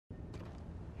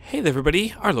Hey there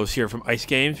everybody, Arlos here from Ice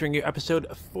Games, bringing you episode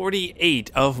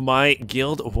 48 of my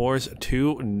Guild Wars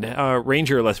 2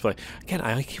 Ranger Let's Play. Again,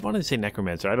 I keep wanting to say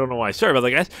Necromancer, I don't know why, sorry about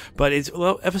that guys, but it's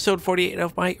episode 48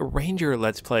 of my Ranger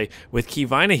Let's Play with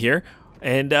Keyvina here.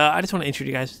 And I just want to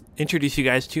introduce you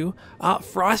guys to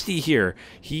Frosty here.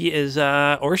 He is,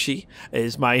 or she,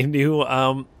 is my new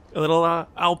little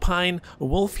alpine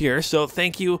wolf here. So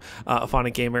thank you,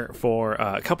 Phonic Gamer, for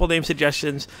a couple name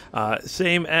suggestions.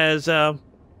 Same as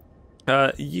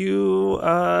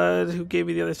who gave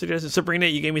me the other suggestion? Sabrina,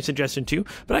 you gave me a suggestion too,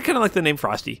 but I kind of like the name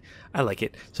Frosty. I like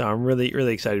it, so I'm really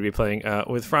excited to be playing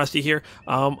with Frosty here.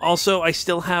 Also, I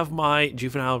still have my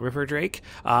juvenile river drake.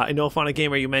 I know, Phonic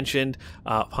Gamer, you mentioned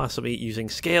possibly using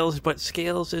Scales, but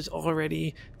Scales is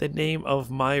already the name of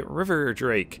my river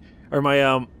drake, or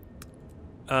my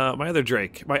my other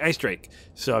drake, my ice drake.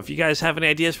 So if you guys have any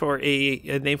ideas for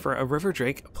a name for a river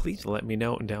drake, please let me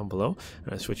know down below. I'm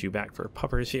going to switch you back for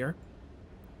puppers here.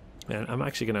 And I'm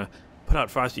actually going to put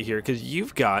out Frosty here because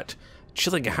you've got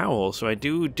Chilling Howl, so I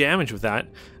do damage with that.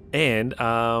 And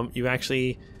you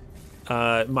actually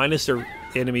minus their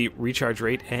enemy recharge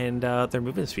rate and their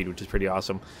movement speed, which is pretty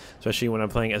awesome, especially when I'm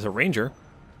playing as a ranger.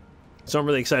 So I'm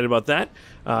really excited about that.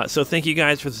 So thank you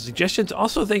guys for the suggestions.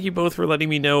 Also, thank you both for letting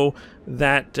me know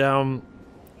that the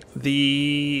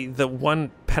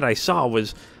one pet I saw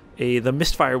was the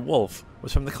Mistfire Wolf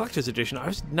was from the Collector's Edition. I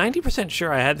was 90%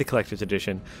 sure I had the Collector's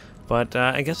Edition, but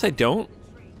I guess I don't.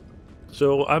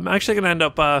 So I'm actually going to end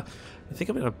up, I think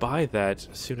I'm going to buy that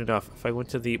soon enough. If I went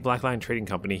to the Black Lion Trading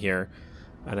Company here,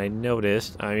 and I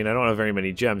noticed, I mean, I don't have very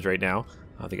many gems right now.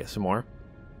 I'll have to get some more.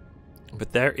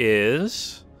 But there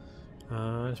is...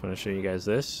 I just want to show you guys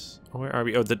this. Where are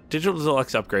we? Oh, the Digital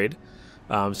Deluxe upgrade.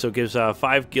 So it gives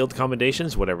 5 guild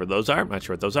commendations, whatever those are. I'm not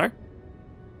sure what those are.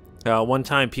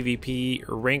 One-time PvP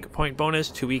rank point bonus,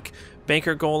 2-week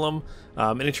Banker Golem,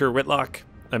 Miniature Whitlock,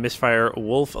 a Misfire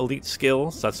Wolf Elite skill.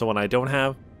 So that's the one I don't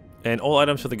have. And all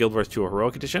items for the Guild Wars 2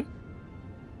 Heroic Edition.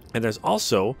 And there's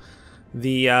also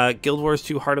the Guild Wars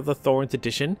 2 Heart of the Thorns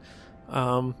Edition,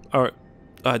 or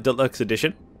Deluxe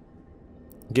Edition.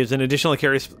 Gives an additional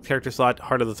character slot,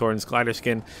 Heart of the Thorns Glider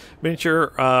Skin,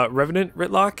 Miniature Revenant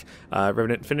Whitlock,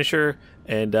 Revenant Finisher,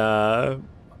 and the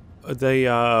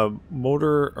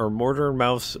Mortar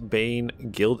Mouse Bane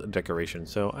Guild Decoration.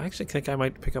 So I actually think I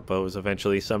might pick up those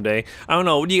eventually someday. I don't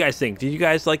know. What do you guys think? Did you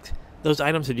guys like those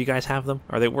items? Did you guys have them?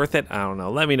 Are they worth it? I don't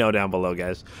know. Let me know down below,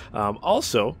 guys.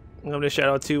 Also, I'm going to shout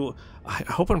out to, I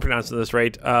hope I'm pronouncing this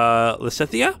right,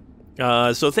 Lysithia.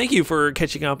 So thank you for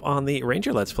catching up on the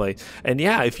Ranger Let's Play. And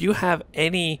yeah, if you have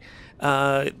any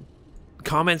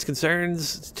comments,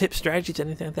 concerns, tips, strategies,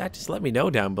 anything like that, just let me know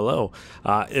down below.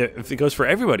 If it goes for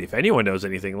everybody, if anyone knows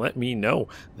anything, let me know.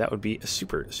 That would be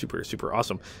super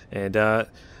awesome. And done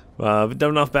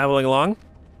enough babbling along.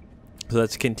 So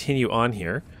let's continue on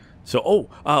here. So,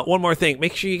 one more thing.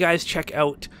 Make sure you guys check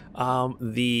out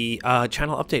the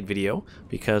channel update video,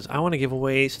 because I want to give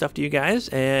away stuff to you guys,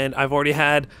 and I've already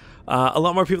had a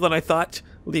lot more people than I thought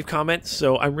leave comments,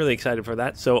 so I'm really excited for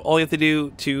that. So all you have to do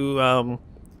to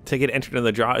get entered in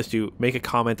the draw is to make a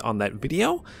comment on that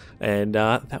video, and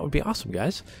that would be awesome,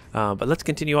 guys. But let's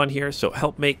continue on here. So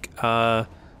help make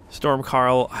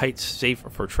Stormcarl Heights safe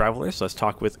for travelers. So let's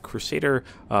talk with Crusader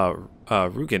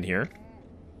Rugen here.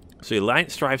 So the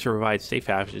Alliance strives to provide safe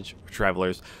passage for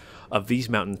travelers of these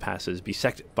mountain passes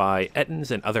beset by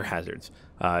Ettins and other hazards.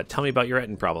 Tell me about your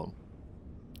Ettin problem.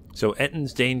 So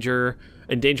Ettin's in danger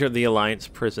of the Alliance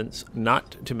presence,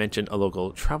 not to mention a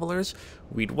local travelers.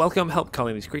 We'd welcome help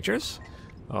calling these creatures.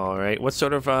 Alright, what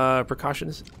sort of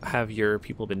precautions have your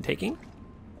people been taking?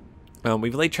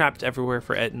 We've laid traps everywhere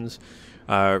for Ettins.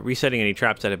 Resetting any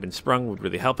traps that have been sprung would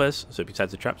really help us. So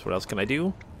besides the traps, what else can I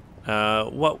do?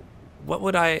 What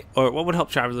would help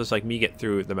travelers like me get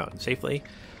through the mountain safely?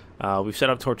 We've set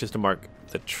up torches to mark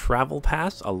the travel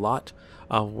paths. A lot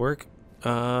of work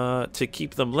to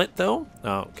keep them lit, though.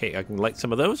 Okay, I can light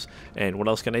some of those. And what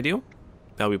else can I do?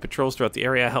 We patrols throughout the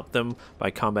area, help them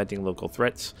by combating local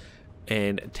threats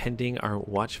and tending our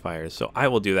watchfires. So I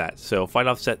will do that. So fight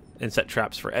off set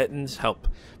traps for Ettins, help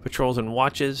patrols and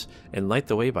watches, and light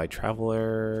the way by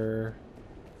travelers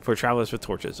with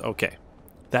torches. Okay,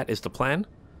 that is the plan.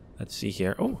 Let's see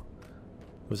here. Oh,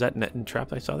 was that an Ettin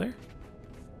trap I saw there?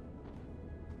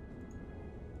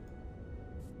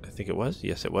 I think it was.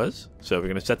 Yes, it was. So we're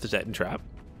going to set this Ettin trap.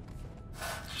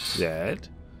 Set.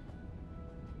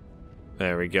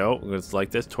 There we go. Let's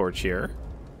light this torch here.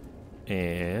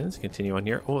 And let's continue on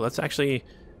here. Oh, let's actually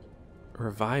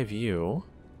revive you.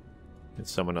 It's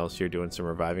someone else here doing some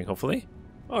reviving, hopefully.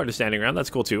 Oh, just standing around. That's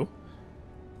cool, too.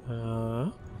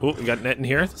 Oh, we got an Ettin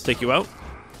here. Let's take you out.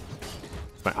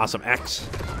 My awesome axe.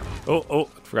 Oh,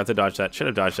 forgot to dodge that. Should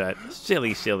have dodged that.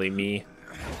 Silly, silly me.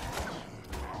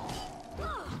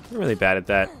 I'm really bad at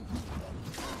that.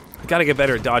 Gotta get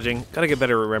better at dodging. Gotta get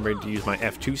better at remembering to use my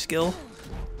F2 skill.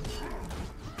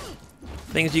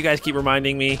 Things you guys keep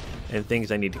reminding me, and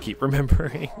things I need to keep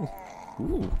remembering.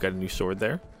 Ooh, got a new sword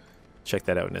there. Check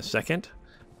that out in a second.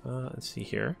 Let's see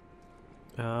here.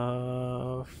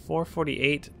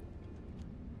 448.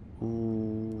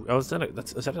 Ooh. Oh, is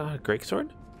that not a great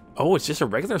sword? Oh, it's just a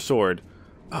regular sword.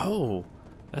 Oh,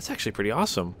 that's actually pretty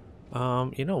awesome.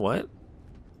 You know what?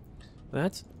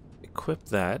 Let's equip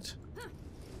that.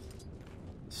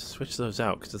 Switch those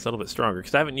out because it's a little bit stronger.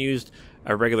 Because I haven't used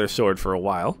a regular sword for a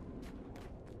while.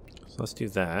 So let's do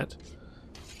that.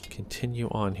 Continue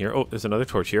on here. Oh, there's another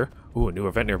torch here. Ooh, a new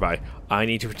event nearby. I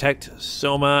need to protect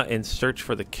Soma and search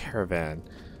for the caravan.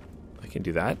 I can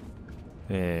do that.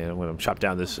 And I'm going to chop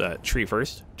down this tree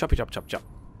first. Choppy, chop, chop, chop.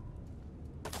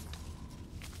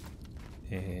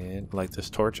 And light this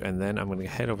torch. And then I'm going to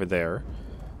head over there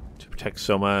to protect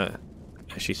Soma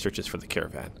as she searches for the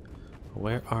caravan.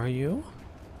 Where are you?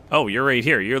 Oh, you're right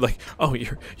here. You're like, oh,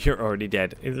 you're already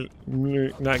dead.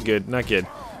 Not good, not good.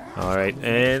 All right,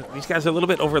 and these guys are a little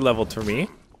bit over leveled for me,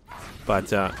 but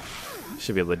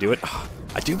should be able to do it. Oh,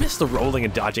 I do miss the rolling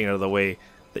and dodging out of the way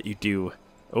that you do.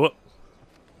 Oh,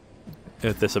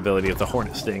 with this ability of the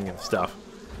hornet sting and stuff.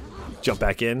 Jump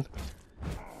back in.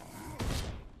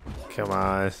 Come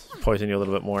on, poison you a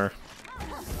little bit more.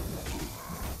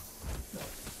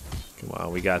 Come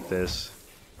on, we got this.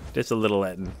 Just a little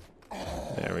Etten.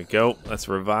 There we go. Let's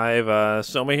revive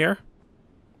Soma here.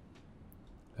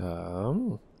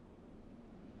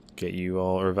 Get you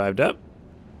all revived up.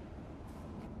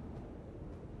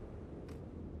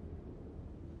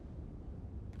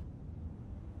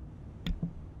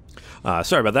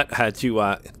 Sorry about that. Had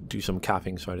to do some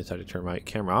coughing, so I decided to turn my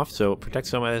camera off. So protect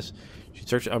Soma as she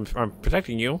searches. I'm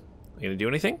protecting you. Are you gonna do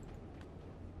anything?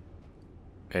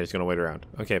 Okay, just gonna wait around.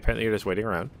 Okay, apparently you're just waiting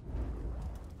around.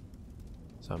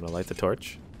 So I'm gonna light the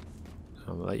torch.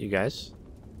 I'm gonna let you guys.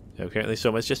 Apparently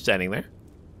Soma's just standing there.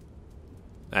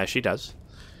 As she does.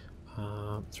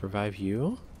 Let's revive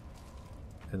you.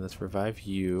 And let's revive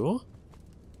you.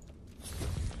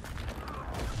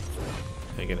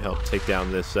 I can help take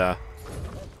down this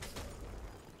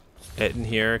Etten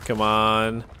here. Come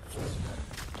on.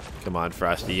 Come on,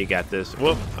 Frosty. You got this.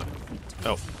 Whoop.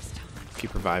 Oh.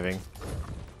 Keep reviving.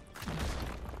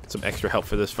 Get some extra help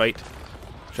for this fight.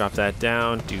 Drop that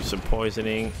down. Do some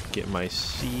poisoning. Get my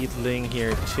seedling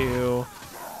here, too.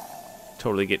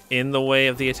 Totally get in the way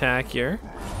of the attack here.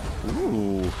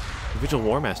 Ooh. The Vigil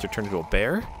War Master turned into a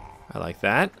bear. I like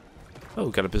that. Oh,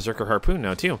 got a Berserker Harpoon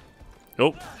now, too.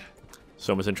 Oh.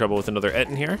 Soma's in trouble with another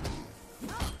Etten here.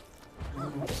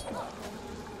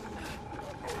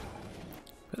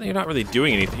 You're not really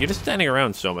doing anything. You're just standing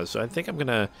around, Soma. So I think I'm going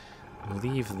to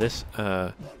leave this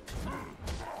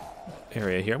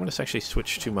area here. I'm going to actually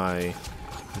switch to my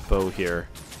bow here.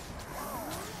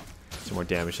 Some more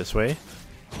damage this way.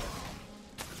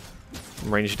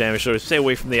 Range damage, so stay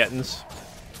away from the Ettins.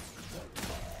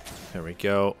 There we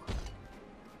go.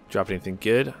 Drop anything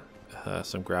good.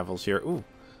 Some gravels here. Ooh.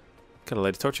 Gotta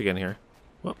light a torch again here.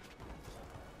 Whoop.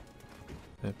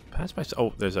 Pass by.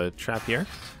 Oh, there's a trap here.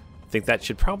 I think that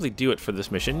should probably do it for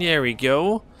this mission. There we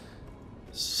go.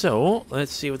 So,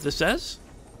 let's see what this says.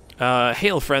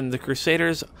 Hail, friend. The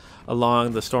Crusaders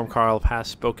along the Stormcarl Pass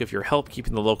spoke of your help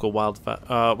keeping the local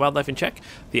wildlife in check.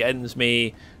 The Ettins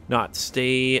may not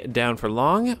stay down for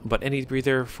long, but any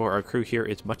breather for our crew here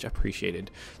is much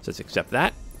appreciated. So let's accept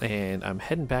that. And I'm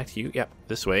heading back to you. Yep,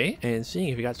 this way. And seeing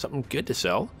if you got something good to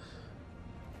sell.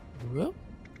 Whoop.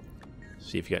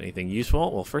 See if you got anything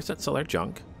useful. Well, first let's sell our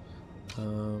junk.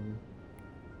 And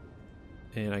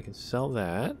I can sell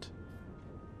that.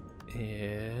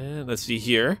 And let's see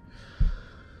here.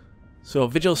 So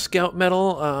Vigil Scout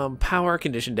Medal, power,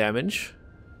 condition damage.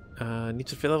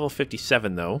 Needs to level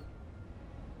 57 though.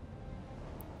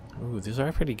 Ooh, these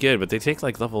are pretty good, but they take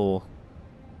like level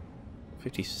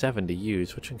 57 to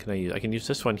use. Which one can I use? I can use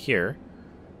this one here,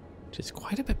 which is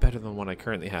quite a bit better than one I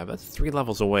currently have. That's 3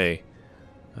 levels away.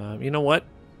 You know what?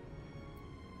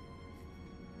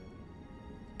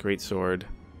 Great sword.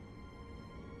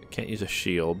 Can't use a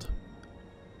shield.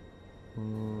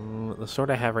 The sword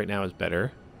I have right now is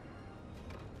better.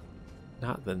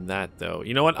 Not than that, though.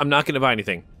 You know what? I'm not going to buy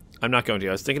anything. I'm not going to.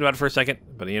 I was thinking about it for a second,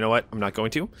 but you know what? I'm not going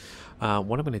to. What I'm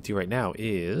going to do right now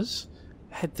is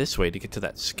head this way to get to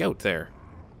that scout there.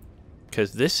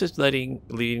 Because this is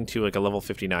leading to like a level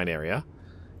 59 area.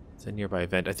 It's a nearby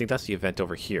event. I think that's the event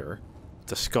over here.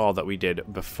 The skull that we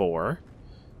did before.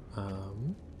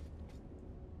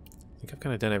 think I've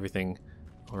kind of done everything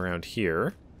around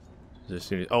here.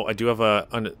 Oh, I do have a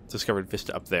undiscovered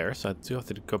vista up there, so I do have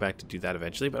to go back to do that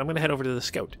eventually. But I'm going to head over to the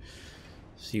scout.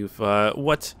 See if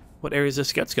what areas the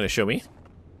scout's going to show me.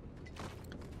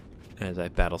 As I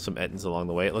battle some Ettins along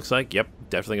the way, it looks like. Yep,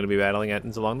 definitely going to be battling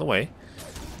Ettins along the way.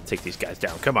 Take these guys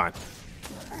down. Come on.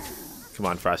 Come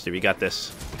on, Frosty. We got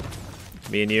this.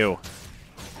 Me and you.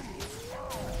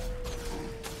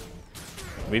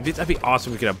 I mean, that'd be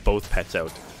awesome if we could have both pets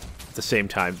out at the same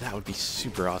time. That would be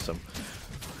super awesome.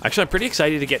 Actually, I'm pretty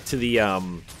excited to get to the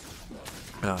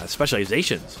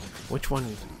specializations. Which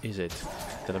one is it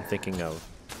that I'm thinking of?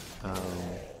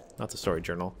 Not the story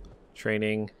journal.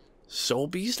 Training. Soul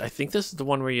Beast? I think this is the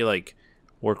one where you, like,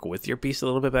 work with your beast a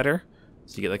little bit better.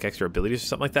 So you get, like, extra abilities or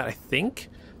something like that, I think.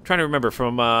 I'm trying to remember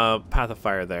from Path of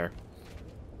Fire there.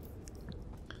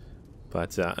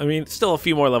 But, I mean, still a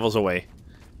few more levels away.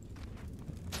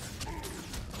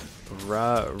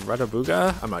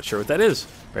 Radabuga? I'm not sure what that is.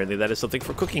 Apparently that is something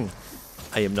for cooking.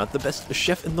 I am not the best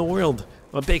chef in the world.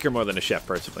 I'm a baker more than a chef,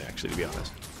 personally, actually, to be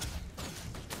honest.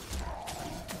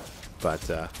 But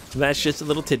that's just a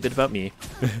little tidbit about me.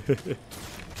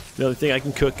 The only thing I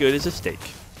can cook good is a steak.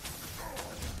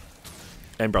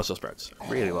 And Brussels sprouts. I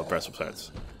really love Brussels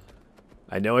sprouts.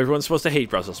 I know everyone's supposed to hate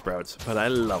Brussels sprouts, but I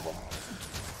love them.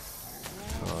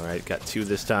 Alright, got 2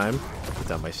 this time. Put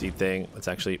down my seed thing. Let's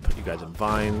actually put you guys in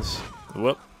vines.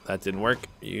 Whoop, that didn't work.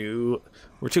 You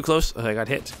were too close. I got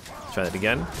hit. Let's try that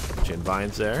again. Put you in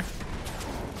vines there.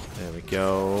 There we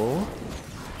go.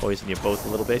 Poison you both a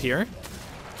little bit here.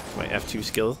 My F2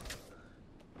 skill.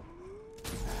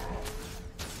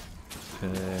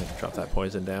 And drop that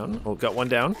poison down. Oh, got one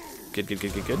down. Good, good,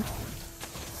 good, good, good.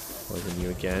 Poison you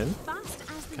again.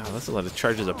 God, that's a lot of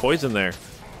charges of poison there.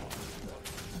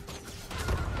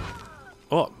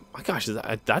 Oh my gosh,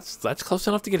 that's close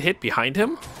enough to get hit behind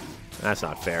him? That's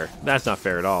not fair. That's not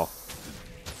fair at all.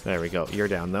 There we go. You're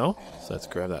down though. So let's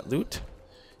grab that loot.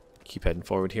 Keep heading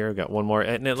forward here. We've got one more,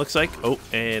 and it looks like. Oh,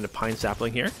 and a pine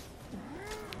sapling here.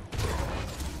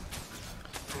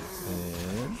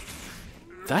 And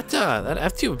that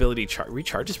F2 ability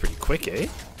recharges pretty quick, eh?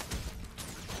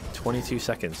 22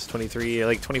 seconds, 23,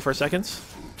 like 24 seconds.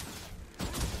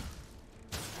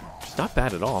 It's not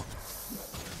bad at all.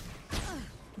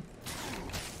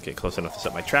 Okay, close enough to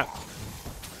set my trap.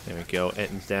 There we go.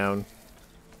 Etton's down.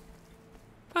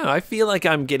 I don't know, I feel like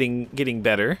I'm getting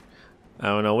better. I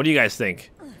don't know. What do you guys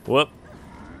think? Whoop.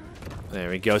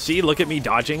 There we go. See, look at me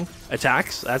dodging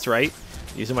attacks. That's right.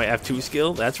 Using my F2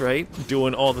 skill. That's right.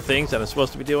 Doing all the things that I'm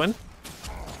supposed to be doing.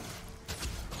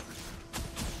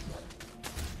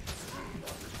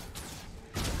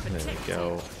 There we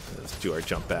go. Let's do our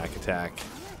jump back attack.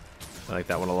 I like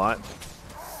that one a lot.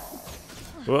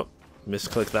 Whoop.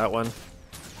 Misclick that one.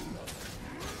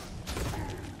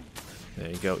 There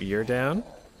you go. You're down.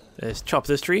 Let's chop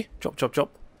this tree. Chop, chop,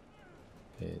 chop.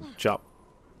 And chop.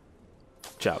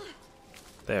 Chop.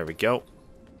 There we go.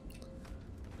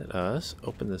 Let us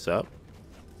open this up.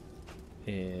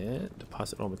 And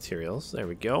deposit all materials. There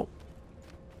we go.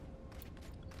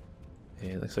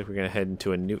 And it looks like we're going to head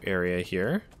into a new area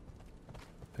here.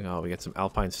 Oh, we got some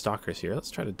alpine stalkers here. Let's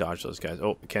try to dodge those guys.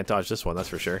 Oh, we can't dodge this one, that's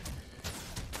for sure.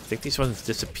 I think these ones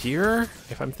disappear,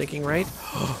 if I'm thinking right.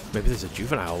 Maybe there's a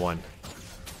juvenile one.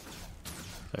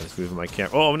 I was moving my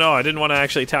camera. Oh no, I didn't want to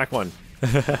actually attack one.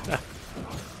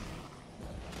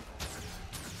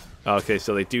 Okay,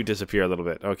 so they do disappear a little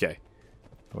bit. Okay.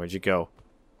 Where'd you go?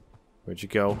 Where'd you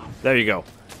go? There you go.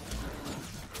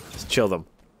 Just chill them.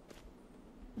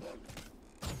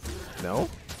 No?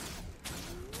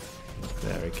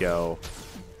 There we go.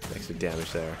 Extra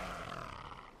damage there.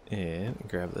 And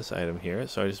grab this item here.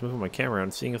 So I just moving my camera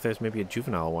around, seeing if there's maybe a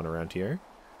juvenile one around here.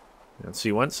 I don't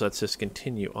see one, so let's just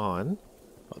continue on.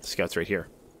 Oh, the scout's right here.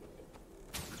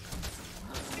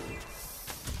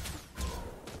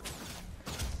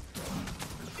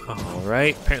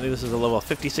 Alright, apparently this is a level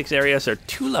 56 area, so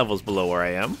 2 levels below where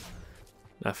I am.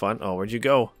 Not fun. Oh, where'd you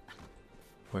go?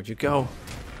 Where'd you go?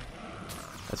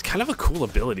 That's kind of a cool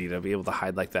ability to be able to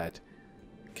hide like that.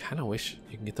 Kind of wish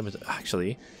you can get them as...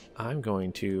 Actually, I'm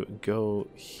going to go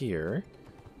here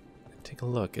and take a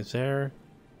look. Is there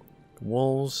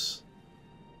wolves?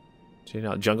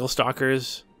 Jungle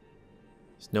stalkers?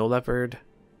 Snow leopard?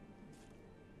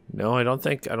 No, I don't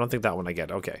think that one I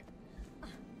get. Okay.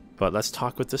 But let's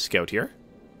talk with the scout here.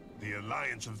 The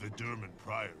alliance of the Durman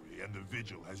Priory and the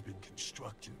Vigil has been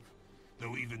constructive,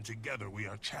 though even together we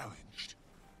are challenged.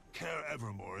 Care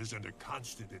Evermore is under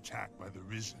constant attack by the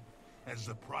Risen, as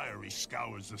the Priory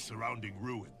scours the surrounding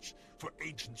ruins for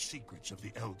ancient secrets of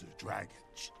the Elder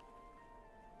Dragons.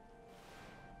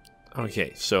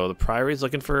 Okay, so the Priory's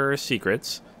looking for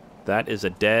secrets. That is a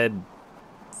dead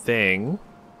thing.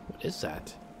 What is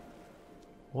that?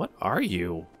 What are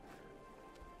you?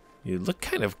 You look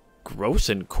kind of gross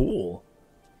and cool.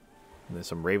 And there's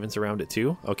some ravens around it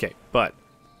too. Okay, but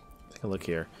take a look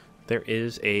here. There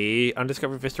is a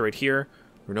undiscovered vista right here.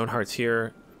 Renowned hearts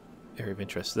here. Area of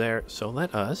interest there. So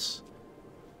let us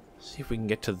see if we can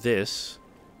get to this.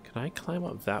 Can I climb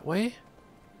up that way?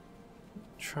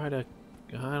 Try to...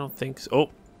 I don't think so. Oh!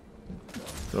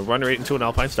 Gonna run right into an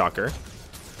alpine stalker.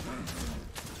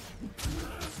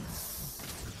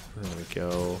 There we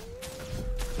go.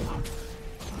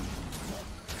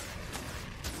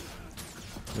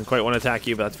 Didn't quite want to attack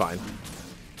you, but that's fine.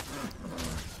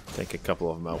 Take a couple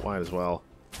of them out. Might as well.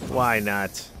 Why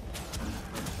not?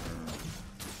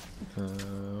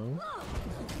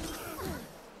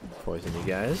 Poison you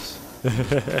guys.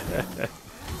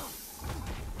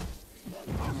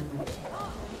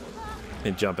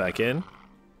 And jump back in.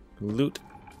 Loot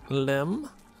them.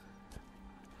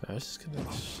 I was just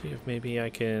gonna see if maybe I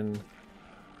can...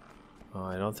 Oh,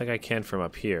 I don't think I can from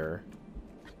up here.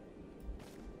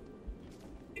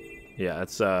 Yeah,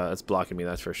 that's blocking me,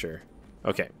 that's for sure.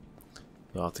 Okay.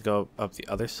 I'll have to go up the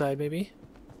other side, maybe?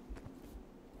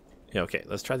 Yeah, okay.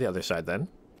 Let's try the other side, then.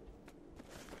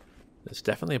 It's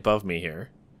definitely above me here.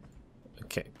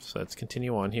 Okay, so let's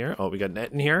continue on here. Oh, we got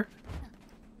net in here.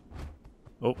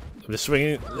 Oh, I'm just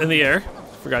swinging in the air.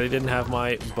 Forgot I didn't have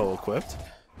my bow equipped.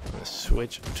 I'm going to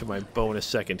switch to my bow in a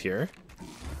second here.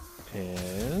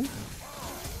 And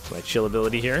my chill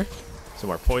ability here. Some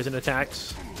more poison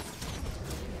attacks.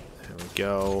 There we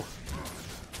go.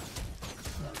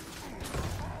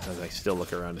 As I still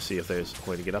look around to see if there's a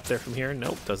way to get up there from here.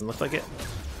 Nope, doesn't look like it.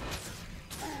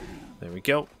 There we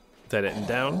go. That Etten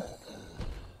down.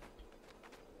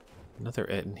 Another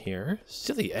Etten here.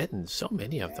 Silly Ettens, so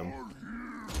many of them.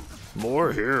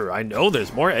 More here. I know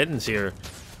there's more Ettens here.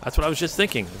 That's what I was just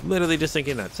thinking. Literally just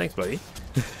thinking that. Thanks, buddy.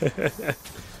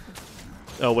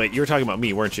 Oh, wait. You were talking about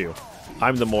me, weren't you?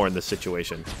 I'm the more in this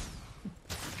situation.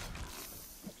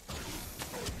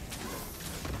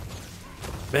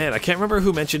 Man, I can't remember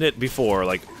who mentioned it before,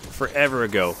 like forever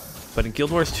ago. But in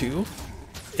Guild Wars 2,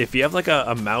 if you have like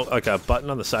a mouse, like a button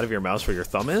on the side of your mouse where your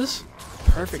thumb is,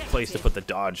 perfect place to put the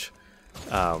dodge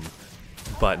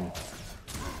button.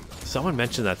 Someone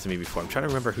mentioned that to me before. I'm trying to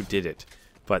remember who did it.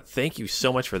 But thank you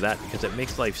so much for that, because it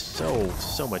makes life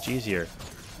so much easier.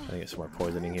 I get some more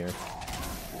poisoning here.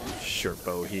 Short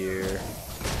bow here.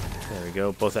 There we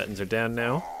go. Both Ettins are down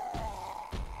now.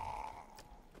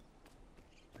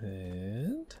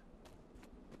 And...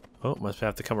 oh, must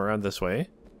have to come around this way.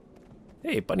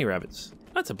 Hey, bunny rabbits.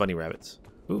 Lots of bunny rabbits.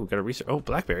 Ooh, got a research. Oh,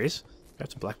 blackberries.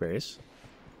 Got some blackberries.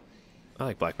 I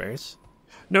like blackberries.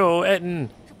 No, Etten!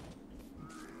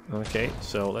 Okay,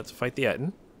 so let's fight the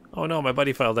Etten. Oh no, my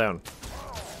buddy fell down.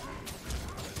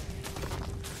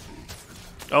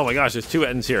 Oh my gosh, there's two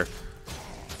Ettins here.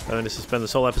 I'm going to spend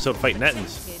this whole episode fighting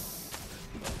Ettins.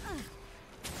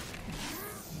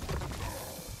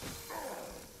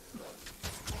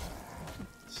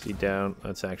 See down.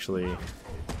 Let's actually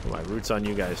put my roots on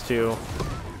you guys too.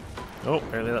 Oh,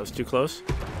 apparently that was too close.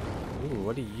 Ooh,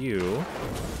 what are you?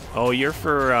 Oh, you're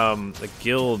for the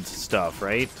guild stuff,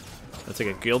 right? That's like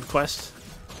a guild quest?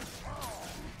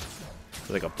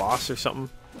 Like a boss or something?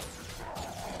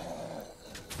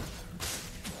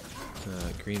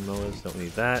 Green moas, don't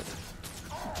need that.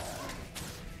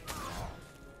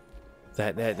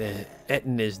 That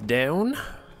Etten is down.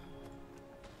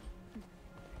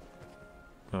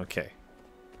 Okay.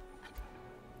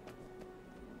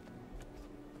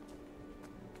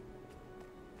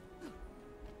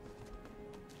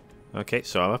 Okay,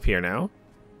 so I'm up here now.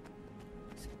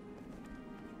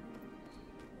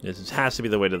 This has to be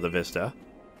the way to the Vista.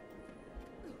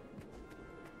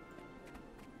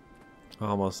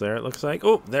 Almost there, it looks like.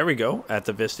 Oh, there we go, at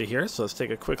the Vista here. So let's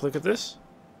take a quick look at this.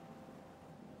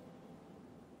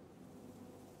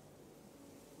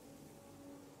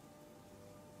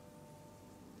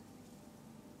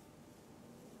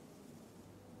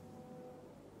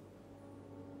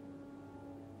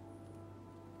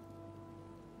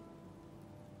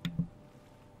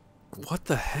 What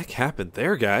the heck happened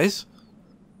there, guys?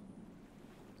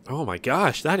 Oh my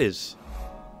gosh, it's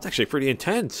actually pretty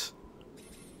intense.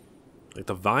 Like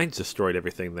the vines destroyed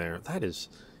everything there. That is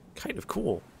kind of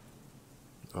cool.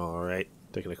 Alright,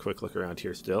 taking a quick look around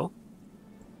here still.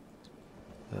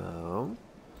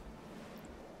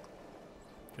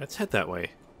 Let's head that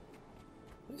way.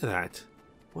 Look at that.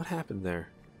 What happened there?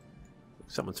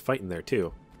 Someone's fighting there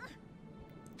too.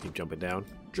 Keep jumping down.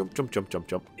 Jump, jump, jump, jump,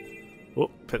 jump. Oh,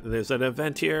 there's an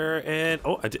event here, and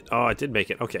I did make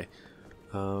it. Okay.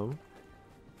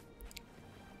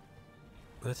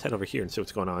 Let's head over here and see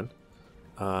what's going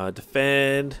on.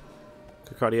 Defend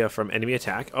Concordia from enemy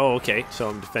attack. Oh, okay. So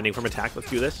I'm defending from attack. Let's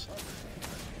do this.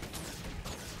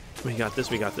 We got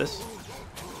this. We got this.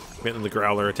 The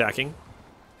Growler attacking.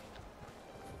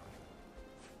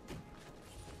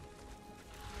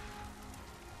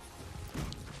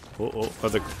 Oh,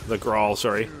 the Growl,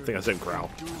 sorry. I think I said Growl.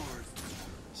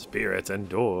 Spirits and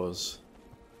doors.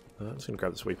 I'm just going to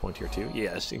grab this waypoint here, too.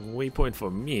 Yes, waypoint for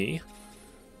me.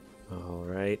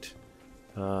 Alright.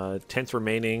 10th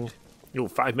remaining. Ooh,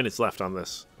 5 minutes left on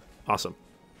this. Awesome.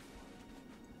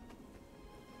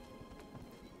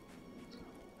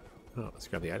 Oh, let's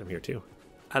grab the item here, too.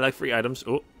 I like free items.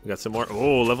 Oh, we got some more.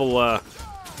 Oh, level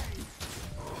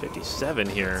 57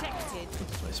 here.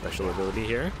 That's my special ability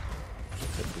here.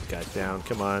 Put the guy down.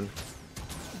 Come on.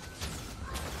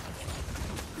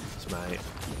 That's my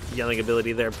yelling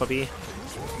ability there, puppy.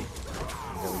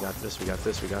 Okay, we got this. We got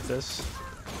this. We got this.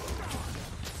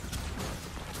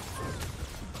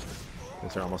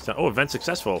 These are almost done. Oh, event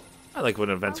successful. I like when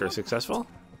events are successful.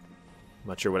 I'm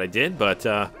not sure what I did, but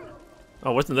oh,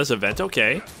 wasn't this event?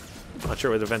 Okay. I'm not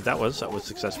sure what event that was. That was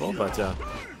successful, but I'm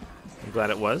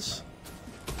glad it was.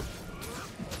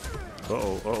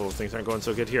 Uh-oh, things aren't going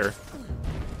so good here.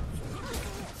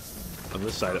 On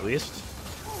this side, at least.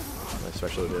 My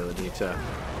special ability to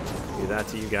do that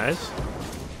to you guys.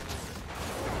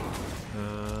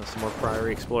 Some more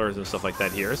Priory Explorers and stuff like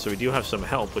that here. So we do have some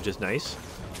help, which is nice.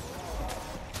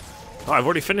 Oh, I've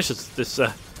already finished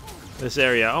this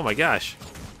area. Oh my gosh.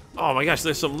 Oh my gosh,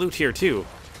 there's some loot here too.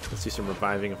 Let's do some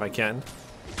reviving if I can.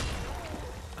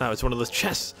 Oh, it's one of those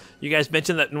chests. You guys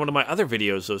mentioned that in one of my other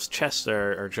videos. Those chests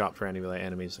are dropped for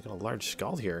enemies. Look at a large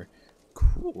skull here.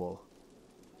 Cool.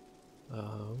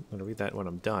 I'm going to read that when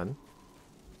I'm done.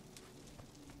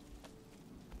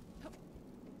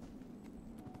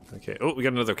 Okay. Oh, we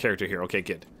got another character here. Okay,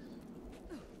 good.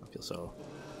 I feel so.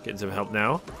 Getting some help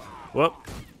now. Whoop.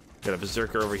 Got a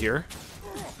Berserker over here.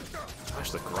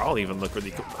 Gosh, the Grawl even look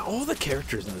really good. All the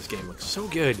characters in this game look so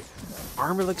good.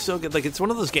 Armor looks so good. Like, it's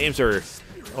one of those games where,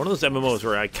 one of those MMOs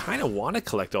where I kind of want to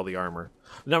collect all the armor.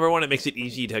 Number one, it makes it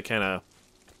easy to kind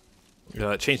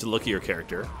of change the look of your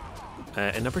character.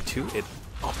 And number two,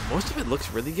 most of it looks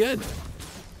really good,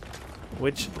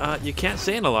 which you can't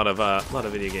say in a lot of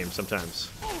video games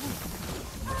sometimes.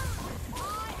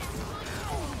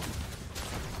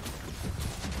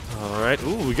 All right,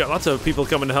 ooh, we got lots of people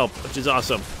coming to help, which is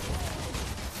awesome.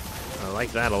 I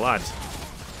like that a lot.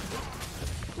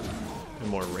 And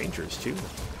more Rangers too.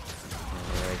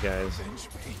 All right, guys.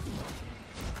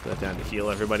 Put that down to heal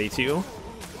everybody too.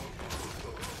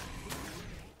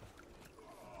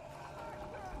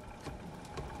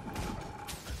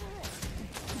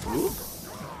 Ooh.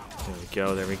 There we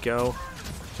go, there we go.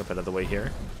 Jump out of the way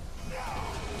here.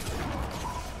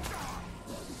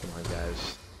 Come on,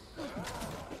 guys.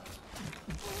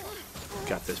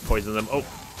 Got this. Poison them. Oh,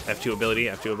 F2 ability,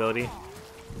 F2 ability.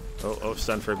 Oh,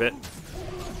 stun for a bit.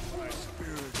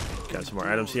 Got some more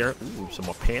items here. Ooh, some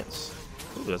more pants.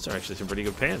 Ooh, those are actually some pretty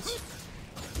good pants.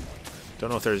 Don't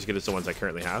know if they're as good as the ones I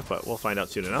currently have, but we'll find out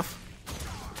soon enough.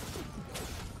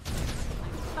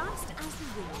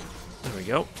 There we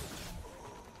go.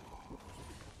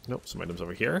 Nope, some items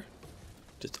over here.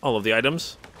 Just all of the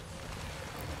items.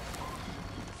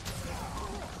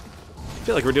 I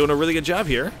feel like we're doing a really good job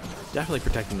here. Definitely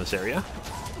protecting this area.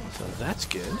 So that's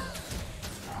good.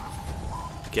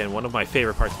 Again, one of my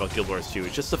favorite parts about Guild Wars 2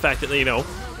 is just the fact that, you know,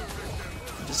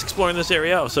 just exploring this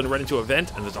area, all of a sudden run into an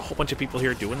event, and there's a whole bunch of people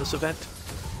here doing this event.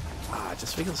 It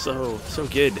just feels so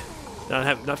good.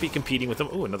 Not be competing with them.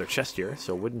 Oh, another chest here.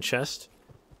 So wooden chest.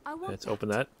 Let's open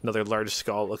that. Another large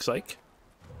skull, looks like.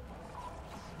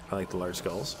 I like the large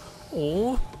skulls.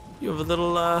 Oh, you have a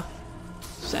little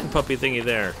sand puppy thingy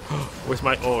there. Where's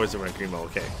my... Oh, is it my green ball?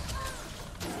 Okay.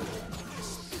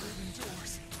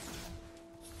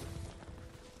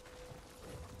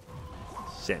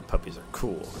 Sand puppies are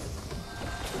cool.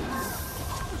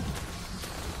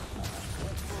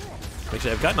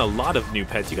 Actually, I've gotten a lot of new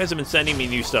pets. You guys have been sending me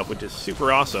new stuff, which is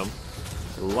super awesome.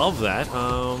 Love that.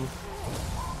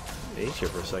 Age here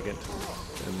for a second.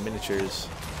 Miniatures.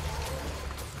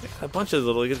 A bunch of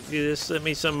little. You just sent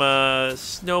me some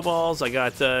snowballs. I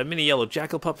got mini yellow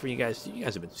jackal pup for you guys. You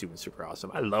guys have been super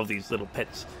awesome. I love these little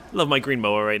pets. I love my green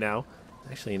moa right now.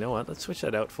 Actually, you know what? Let's switch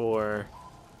that out for.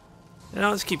 No,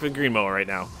 let's keep a green moa right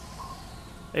now.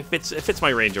 It fits my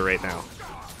ranger right now.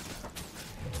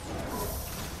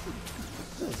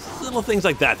 Little things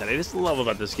like that I just love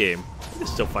about this game.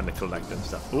 It's still fun to collect and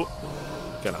stuff. Ooh,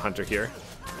 got a hunter here.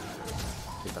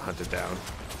 Get the hunted down.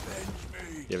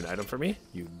 You have an item for me?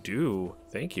 You do.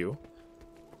 Thank you.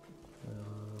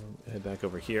 Head back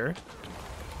over here.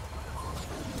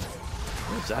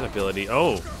 What's that ability?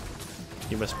 Oh!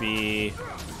 You must be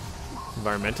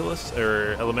environmentalist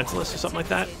or elementalist or something like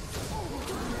that.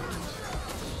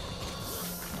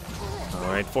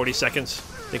 Alright, 40 seconds.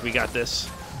 I think we got this.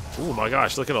 Oh my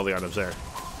gosh, look at all the items there.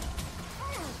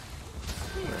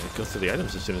 Alright, go through the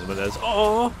items as soon as it does.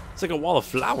 Oh! It's like a wall of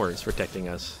flowers protecting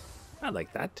us. I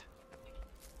like that.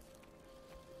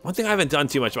 One thing I haven't done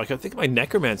too much, like I think my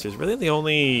Necromancer is really the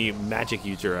only magic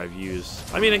user I've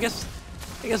used. I mean, I guess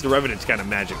the Revenant's kind of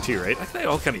magic too, right? I think they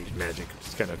all kind of use magic.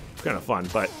 It's kind of fun,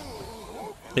 but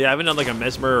yeah, I haven't done like a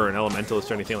Mesmer or an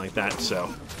Elementalist or anything like that. So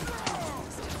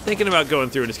thinking about going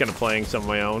through and just kind of playing some of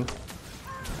my own,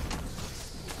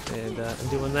 and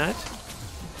doing that.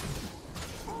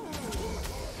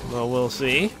 Well, we'll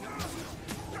see.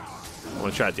 I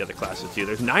want to try out the other classes too.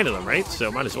 There's 9 of them, right?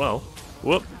 So might as well.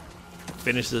 Whoop.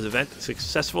 Finish this event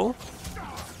successful.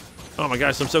 Oh my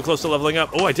gosh, I'm so close to leveling up.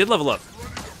 Oh, I did level up.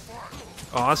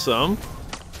 Awesome.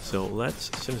 So let's,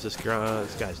 as soon as this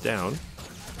guy's down.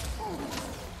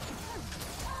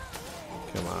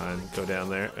 Come on, go down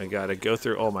there. I gotta go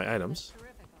through all my items.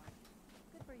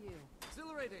 Good for you.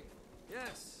 Exhilarating.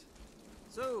 Yes.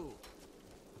 So,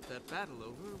 with that battle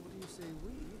over, what do you say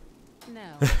we?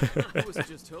 No. I was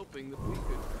just hoping that we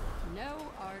could.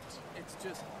 No, Art. It's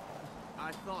just,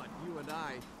 I thought you and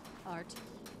I. Art,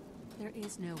 there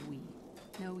is no we.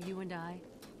 No you and I.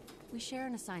 We share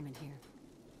an assignment here.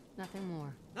 Nothing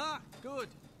more. Ah, good.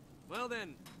 Well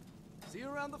then, see you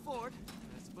around the fort,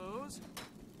 I suppose.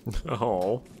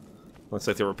 Oh, looks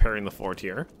like they're repairing the fort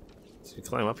here. So you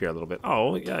climb up here a little bit.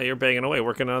 Oh, yeah, you're banging away,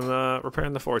 working on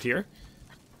repairing the fort here.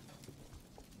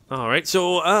 All right,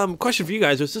 so question for you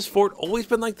guys: has this fort always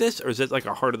been like this, or is it like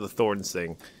a Heart of the Thorns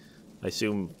thing? I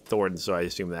assume thorns, so I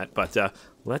assume that. But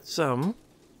let's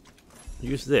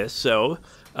use this. So,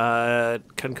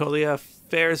 Concolia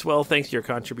fares well thanks to your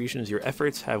contributions. Your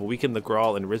efforts have weakened the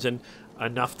Grawl and risen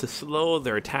enough to slow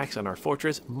their attacks on our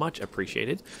fortress. Much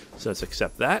appreciated. So let's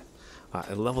accept that.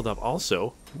 I leveled up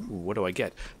also. Ooh, what do I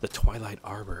get? The Twilight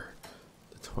Arbor.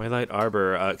 The Twilight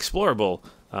Arbor explorable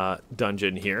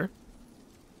dungeon here.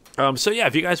 So yeah,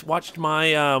 if you guys watched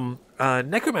my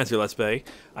Necromancer Let's Play,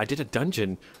 I did a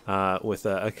dungeon with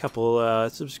a couple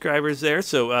subscribers there,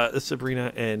 so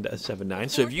Sabrina and 79.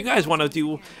 So if you guys want to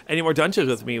do any more dungeons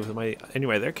with me with any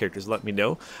of their characters, let me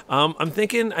know. I'm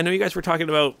thinking, I know you guys were talking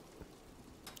about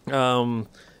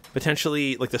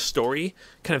potentially like the story,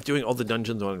 kind of doing all the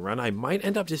dungeons on one run. I might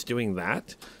end up just doing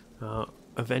that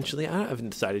eventually. I haven't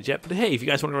decided yet, but hey, if you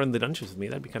guys want to run the dungeons with me,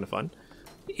 that'd be kind of fun.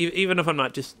 Even if I'm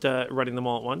not just running them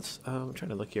all at once. I'm trying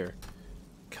to look here.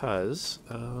 Because,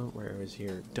 where is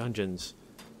here? Dungeons.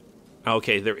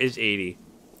 Okay, there is 80.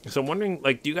 So I'm wondering,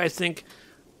 like, do you guys think,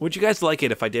 would you guys like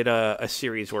it if I did a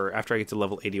series where after I get to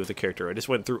level 80 with a character, I just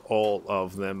went through all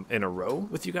of them in a row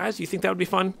with you guys? Do you think that would be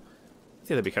fun? I think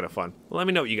that'd be kind of fun. Well, let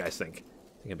me know what you guys think.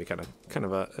 I think it'd be kind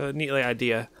of a neat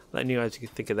idea. Letting you guys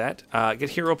think of that. Get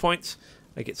hero points.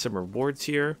 I get some rewards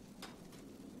here.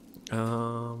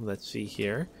 Let's see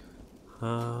here.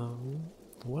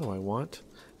 What do I want?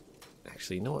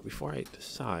 Actually, you know what? Before I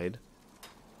decide,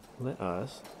 let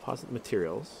us deposit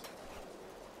materials.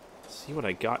 See what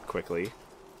I got quickly.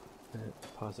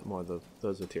 Deposit more of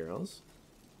those materials.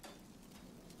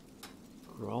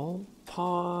 Roll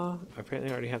paw.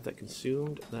 Apparently, I already have that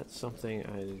consumed. That's something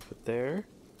I did put there.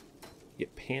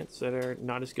 Get pants that are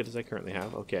not as good as I currently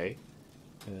have. Okay.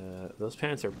 Those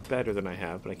pants are better than I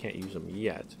have, but I can't use them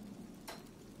yet.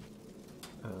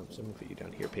 So I'm going to put you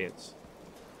down here, pants.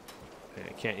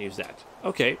 I can't use that.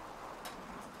 Okay.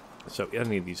 So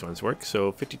any of these ones work.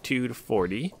 So 52 to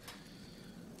 40.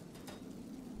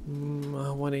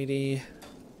 180.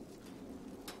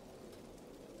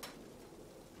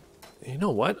 You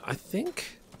know what? I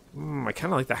think... I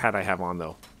kind of like the hat I have on,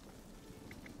 though.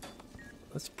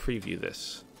 Let's preview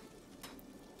this.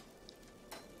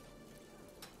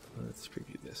 Let's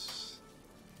preview this.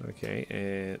 Okay,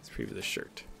 and let's preview the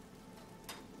shirt.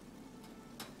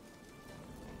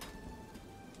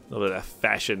 A little bit of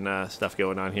fashion stuff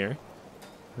going on here.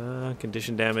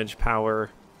 Condition damage, power.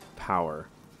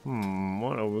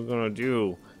 What are we going to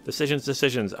do?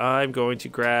 Decisions. I'm going to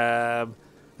grab...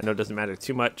 I know it doesn't matter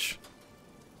too much.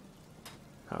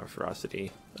 Power,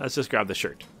 ferocity. Let's just grab the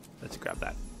shirt. Let's grab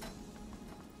that.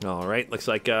 Alright, looks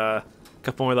like a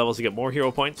couple more levels to get more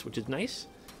hero points, which is nice.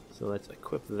 So let's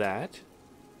equip that.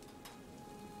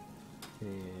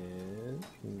 And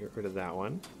get rid of that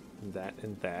one. That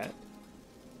and that.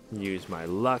 Use my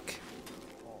luck.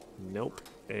 Nope.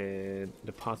 and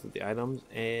deposit the items,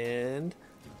 and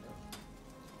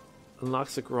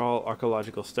unlocks the Grawl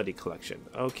Archaeological Study Collection.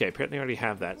 Okay, apparently I already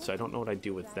have that, so I don't know what I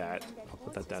do with that. I'll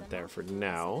put that there for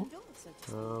now.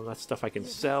 That's stuff I can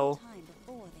sell.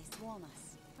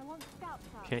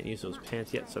 Can't use those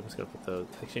pants yet, so I'm just going to put those...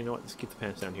 Actually, you know what? Let's keep the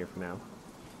pants down here for now.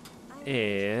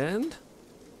 And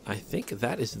I think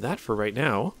that is that for right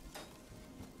now.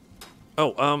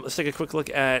 Oh, let's take a quick look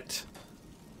at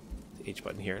the H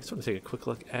button here. I just want to take a quick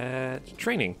look at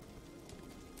training.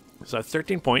 So I have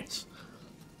 13 points.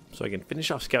 So I can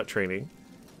finish off scout training.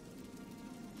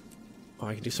 Oh,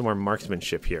 I can do some more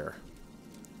marksmanship here.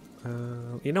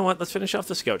 You know what? Let's finish off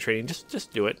the scout training.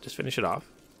 Just do it. Just finish it off.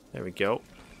 There we go.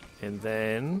 And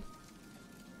then,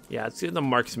 yeah, let's do the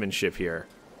marksmanship here.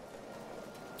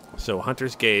 So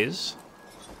Hunter's Gaze.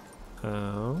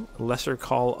 Lesser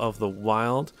Call of the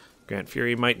Wild. Grant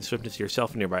Fury, Might, and Swiftness to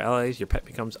yourself and nearby allies. Your pet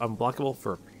becomes unblockable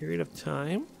for a period of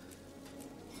time.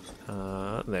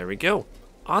 There we go.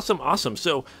 Awesome, awesome.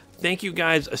 So, thank you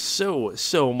guys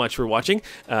so much for watching.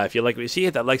 If you like what you see,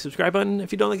 hit that like, subscribe button.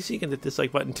 If you don't like what you see, you can hit the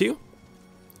dislike button too.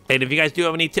 And if you guys do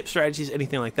have any tips, strategies,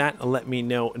 anything like that, let me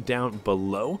know down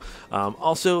below.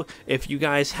 Also, if you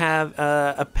guys have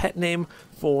a pet name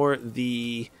for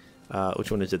the...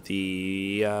 which one is it?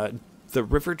 The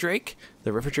River Drake.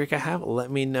 The River Drake I have, let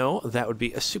me know. That would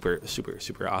be a super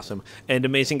awesome and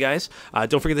amazing, guys.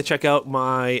 Don't forget to check out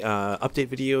my update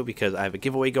video because I have a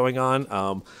giveaway going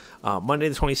on Monday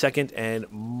the 22nd and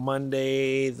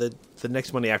Monday the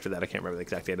next Monday after that. I can't remember the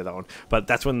exact date of that one, but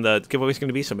that's when the giveaway is going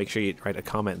to be, so make sure you write a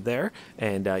comment there.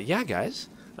 And yeah, guys,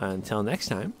 until next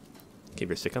time, keep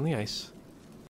your stick on the ice.